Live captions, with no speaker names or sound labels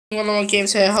One more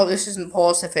games here. I hope this isn't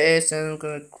paused. If it is, then I'm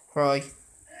gonna cry.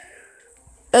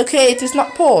 Okay, it is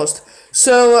not paused.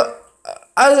 So,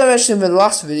 as I mentioned in the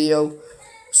last video,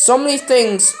 so many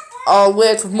things are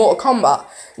weird with Mortal Kombat.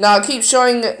 Now, I keep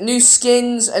showing new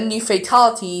skins and new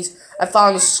fatalities. I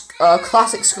found a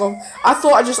classic scope. I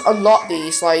thought I just unlocked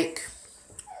these. Like,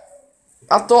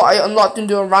 I thought I unlocked them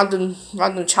doing random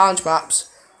challenge maps.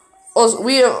 Also,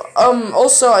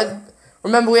 I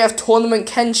remember we have Tournament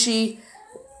Kenshi.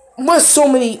 We have so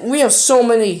many. We have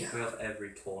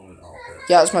every tournament outfit.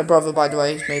 Yeah, that's my brother, by the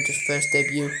way. He's made his first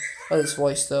debut. With his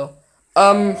voice, though.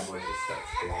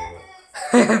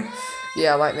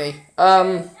 Yeah, like me.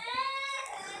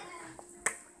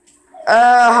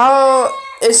 How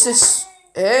is this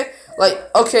here? Like,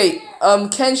 okay,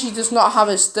 Kenshi does not have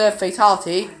his third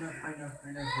fatality. I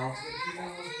know how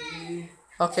to.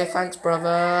 Okay, thanks, brother.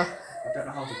 I don't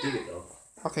know how to do it though.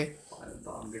 Okay.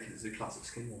 But I'm guessing it's a classic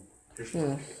skin one.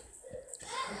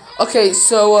 Okay,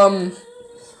 so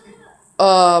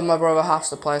my brother has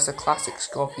to play as a classic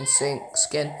Scorpion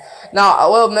skin. Now, I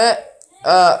will admit,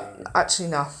 actually,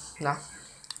 no.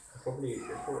 Probably need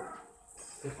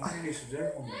to do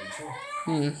on there as well.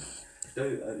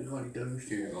 Those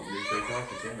two got new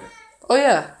fatalities, isn't it? Oh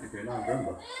yeah. Okay, now I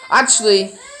remember. Actually,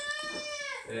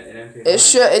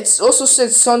 it's also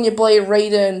said Sonya Blade,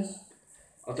 Raiden.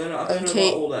 I don't know about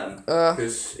all them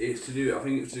because it's to do. I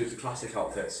think it's to do with the classic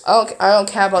outfits. I don't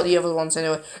care about the other ones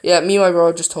anyway. Yeah, me and my bro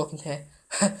are just talking here.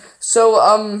 So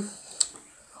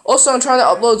also I'm trying to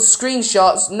upload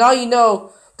screenshots. Now you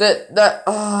know that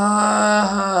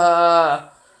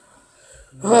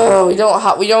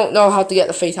we don't know how to get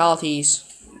the fatalities.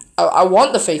 I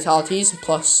want the fatalities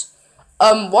plus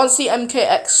once the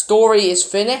MKX story is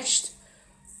finished.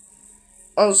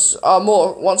 Once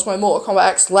my Mortal Kombat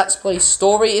X Let's Play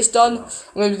story is done, I'm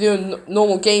going to be doing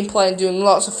normal gameplay and doing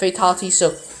lots of fatalities.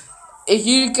 So, if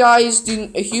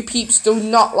you peeps do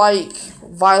not like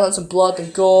violence and blood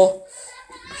and gore,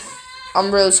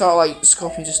 I'm really sorry. Like,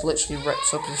 Scorpion just literally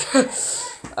rips up his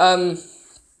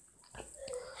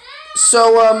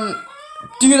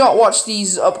do not watch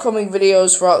these upcoming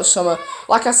videos throughout the summer.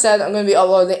 Like I said, I'm going to be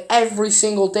uploading every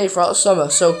single day throughout the summer.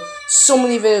 So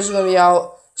many videos are going to be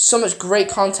out. So much great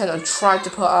content I'm trying to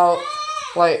put out.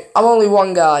 Like, I'm only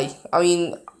one guy. I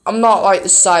mean, I'm not like the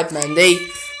Sidemen.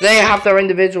 They have their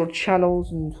individual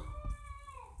channels and...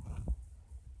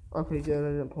 Okay, good,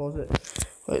 I didn't pause it.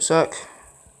 Wait a sec.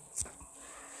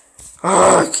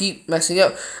 I keep messing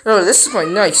up. No, this is my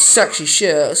nice, sexy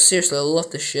shirt. Seriously, I love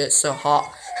this shit. It's so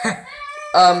hot.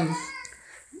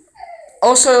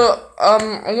 Also,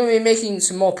 I'm gonna be making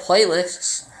some more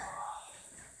playlists.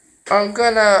 I'm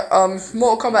gonna,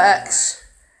 Mortal Kombat X.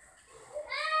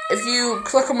 If you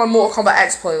click on my Mortal Kombat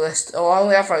X playlist, I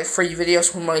only have like 3 videos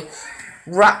from my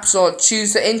raps or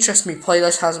choose that interest me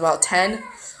playlist has about 10.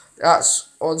 That's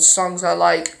all the songs I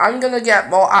like. I'm gonna get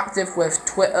more active with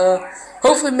Twitter.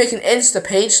 Hopefully make an Insta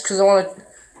page because I want to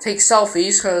take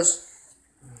selfies because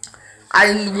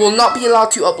I will not be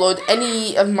allowed to upload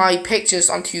any of my pictures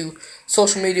onto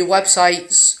social media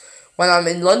websites when I'm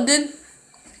in London.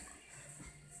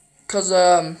 Because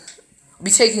I'll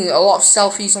be taking a lot of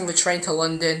selfies on the train to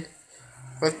London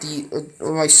with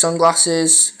my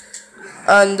sunglasses.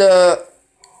 And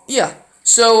yeah.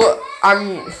 So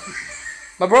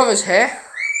my brother's here.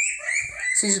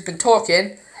 So he's been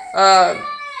talking.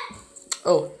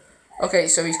 Oh, okay,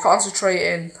 so he's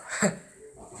concentrating.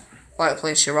 Like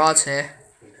playing charades here.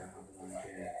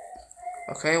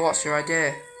 Okay, what's your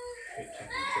idea?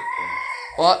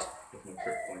 What?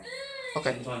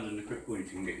 Okay. Sometimes in the crypt point you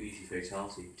can get easy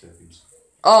fatality tokens.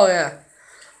 Oh yeah.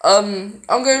 I'm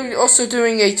going to be also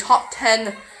doing a top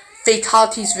 10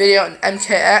 fatalities video on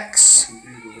MKX.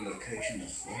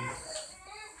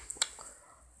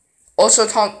 Also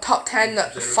top 10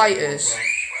 fighters.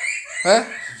 Huh?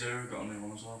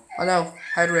 I know.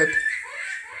 Head rib.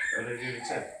 Are they doing it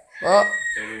too? What?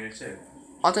 They're doing it too?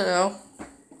 I don't know.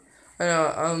 I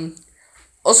know.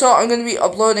 Also, I'm going to be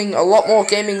uploading a lot more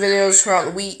gaming videos throughout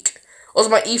the week. Also,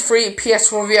 my E3,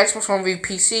 PS4 v Xbox One v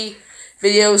PC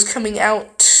videos coming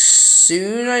out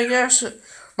soon, I guess.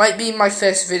 Might be my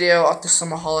first video after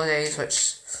summer holidays,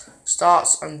 which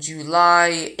starts on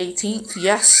July 18th.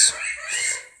 Yes,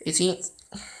 18th.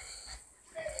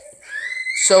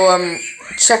 So,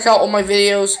 check out all my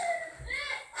videos.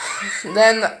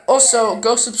 Then also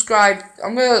go subscribe.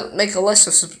 I'm gonna make a list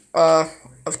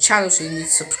of channels you need to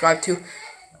subscribe to.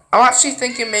 I'm actually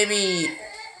thinking maybe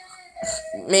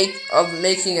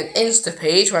making an Insta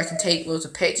page where I can take loads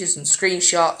of pictures and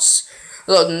screenshots.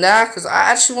 Other than that, because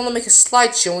I actually want to make a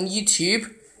slideshow on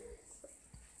YouTube.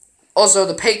 Also,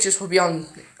 the pictures will be on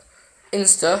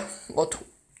Insta or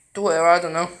Twitter, I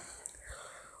don't know.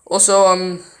 Also,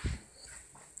 I'm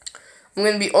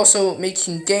gonna be also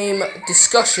making game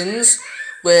discussions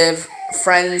with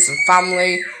friends and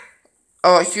family.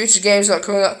 Future games that are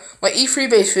coming up. My E3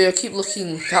 base video, keep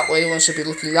looking that way when I should be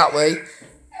looking that way.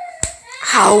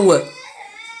 Ow!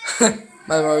 My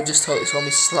mother just totally saw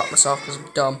me slap myself because I'm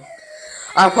dumb.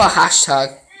 I put a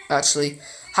hashtag, actually.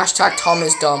 Hashtag Tom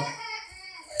is dumb.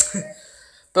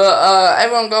 But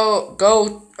everyone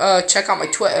go check out my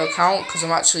Twitter account because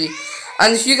I'm actually.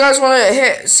 And if you guys want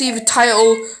to see the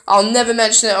title, I'll never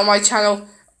mention it on my channel.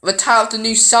 The title of the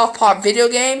new South Park video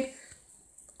game.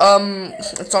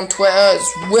 It's on Twitter.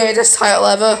 It's the weirdest title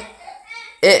ever.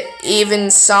 It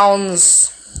even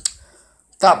sounds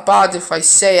that bad if I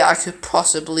say it. I could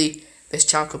possibly, this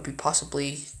channel could be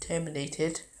possibly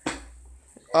terminated.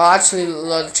 Actually, a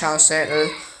lot of channels saying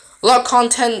it. A lot of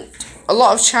content, a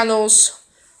lot of channels,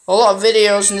 a lot of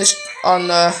videos in this on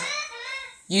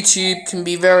YouTube can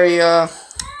be very how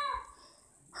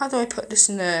do I put this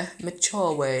in a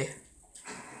mature way?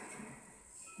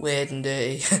 Weird and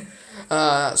dirty.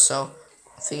 So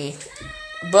thingy.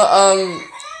 But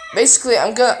basically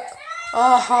I'm gonna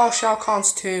Shao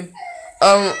Kahn's tomb.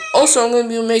 Also I'm gonna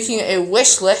be making a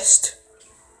wish list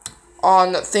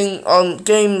on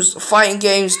games, fighting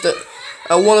games that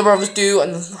Warner Brothers do,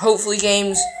 and hopefully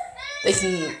games they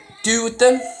can do with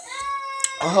them,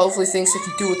 or hopefully things they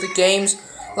can do with the games.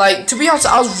 Like, to be honest,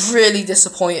 I was really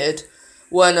disappointed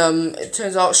when it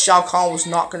turns out Shao Kahn was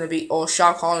not going to be, or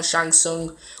Shao Kahn and Shang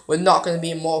Tsung were not going to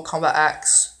be in Mortal Kombat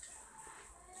X.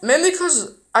 Mainly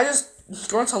because I just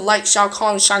grown to like Shao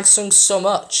Kahn and Shang Tsung so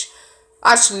much.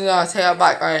 Actually, no, I take that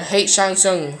back. I hate Shang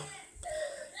Tsung.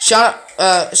 Shinnok.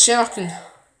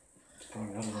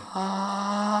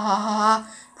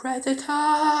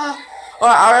 Predator.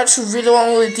 Alright, I actually really want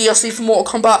all the DLC for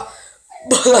Mortal Kombat,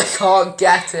 but I can't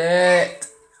get it.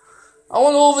 I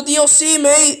want all the DLC,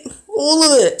 mate. All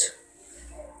of it.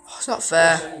 Oh, it's not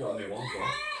fair. You got a new one,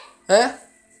 Eh?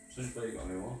 Since you got a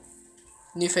new one.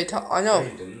 New Fatal. I know. No,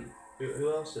 you didn't. Who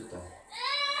else did that?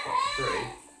 Got 3.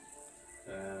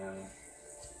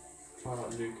 Try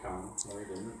out Liu Kang. No, he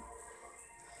didn't.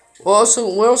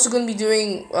 We're also going to be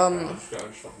doing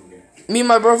me and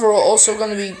my brother are also going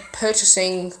to be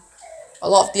purchasing a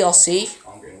lot of DLC.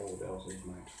 I'm getting all the DLCs,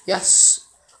 mate. Yes,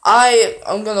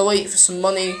 I'm going to wait for some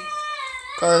money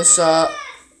because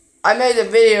I made a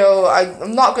video.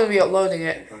 I'm not going to be uploading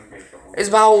it. It's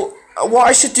about what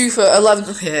I should do for 11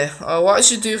 what I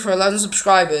should do for 11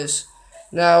 subscribers.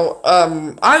 Now,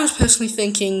 I was personally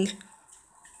thinking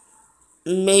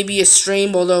maybe a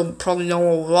stream, although probably no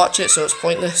one will watch it, so it's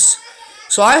pointless.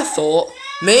 So I thought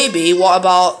maybe what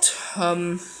about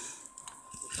a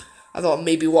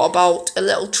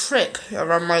little trip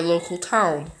around my local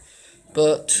town,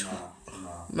 but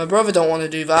my brother don't want to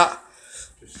do that.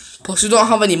 Plus we don't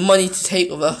have any money to take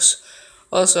with us.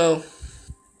 Also,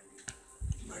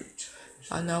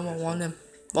 I know I want him.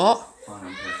 What?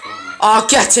 Oh,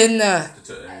 get in there!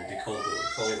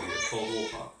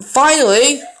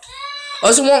 Finally! I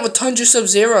also want the Tundra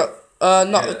Sub-Zero.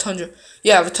 Not the Tundra.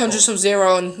 Yeah, the Tundra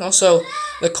Sub-Zero, and also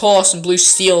the Course and Blue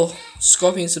Steel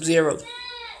Scorpion Sub-Zero.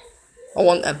 I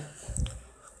want them.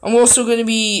 I'm also going to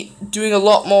be doing a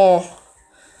lot more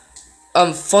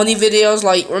funny videos.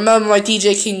 Like, remember my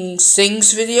DJ King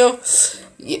Sings video?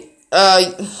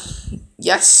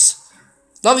 Yes.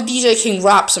 Not the DJ King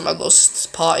raps at my little sister's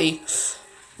party.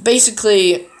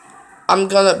 Basically, the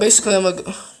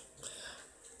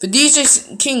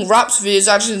DJ King raps video is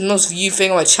actually the most viewed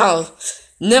thing on my channel.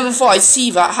 Never thought I'd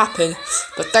see that happen,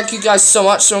 but thank you guys so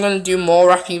much. So I'm gonna do more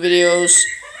rapping videos.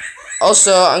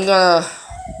 Also, I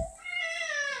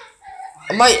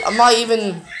might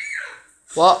even.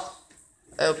 What?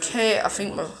 Okay, I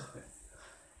think my.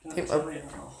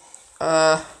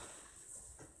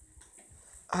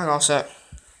 Hang on a sec.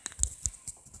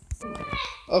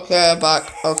 Okay, I'm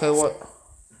back. Okay, what?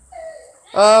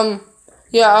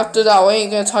 Yeah, after that, we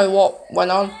ain't gonna tell you what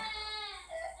went on.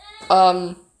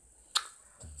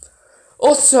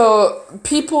 Also,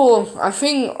 I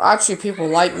think actually people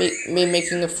like me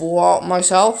making a fool out of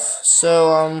myself.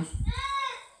 So,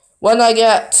 when I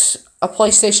get a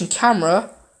PlayStation camera,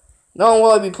 not only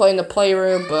will I be playing the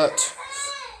Playroom, but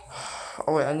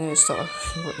oh wait, I need to start.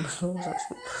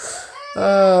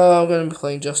 I'm gonna be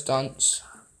playing Just Dance.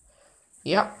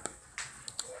 Yep.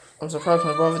 I'm surprised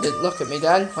my brother didn't look at me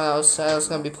then when I was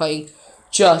gonna be playing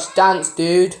Just Dance,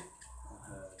 dude.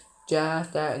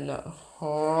 Just Dance, no.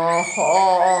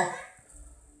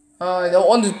 I don't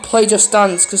want to play Just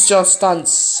Dance because Just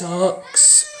Dance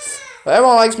sucks. But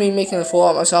everyone likes me making a fool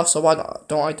out of myself, so why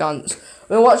don't I dance?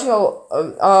 been watching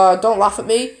don't laugh at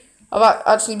me. I've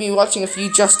actually been watching a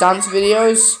few Just Dance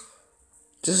videos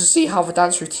just to see how the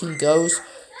dance routine goes.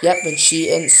 Yep, been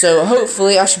cheating. So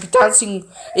hopefully I should be dancing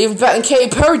even better than Katy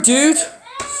Perry, dude.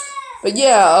 But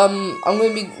yeah, I'm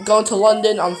gonna be going to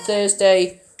London on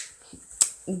Thursday.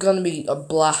 Gonna be a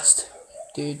blast,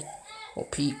 dude. Or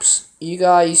peeps, you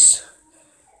guys,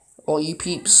 or you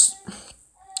peeps,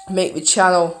 make the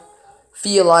channel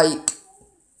feel like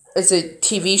it's a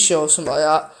TV show or something like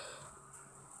that.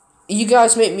 You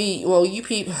guys make me, well, you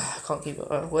peep, I can't keep it,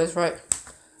 where's right?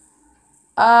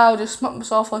 I just smacked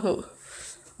myself like a,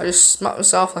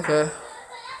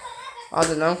 I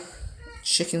don't know,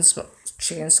 chicken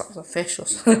slaps a fish or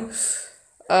something.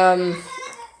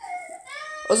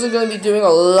 Also going to be doing a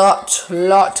lot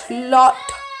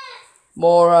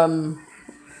more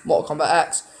Mortal Kombat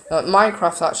X,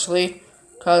 Minecraft actually,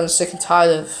 because I'm sick and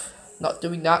tired of not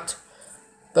doing that.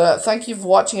 But thank you for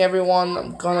watching, everyone.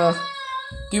 I'm gonna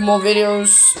do more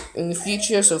videos in the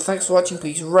future, so thanks for watching.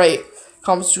 Please rate,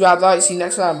 comment, subscribe, like. See you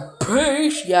next time.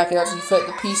 Peace. Yeah, I can actually fit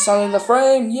the peace sign in the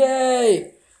frame.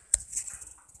 Yay!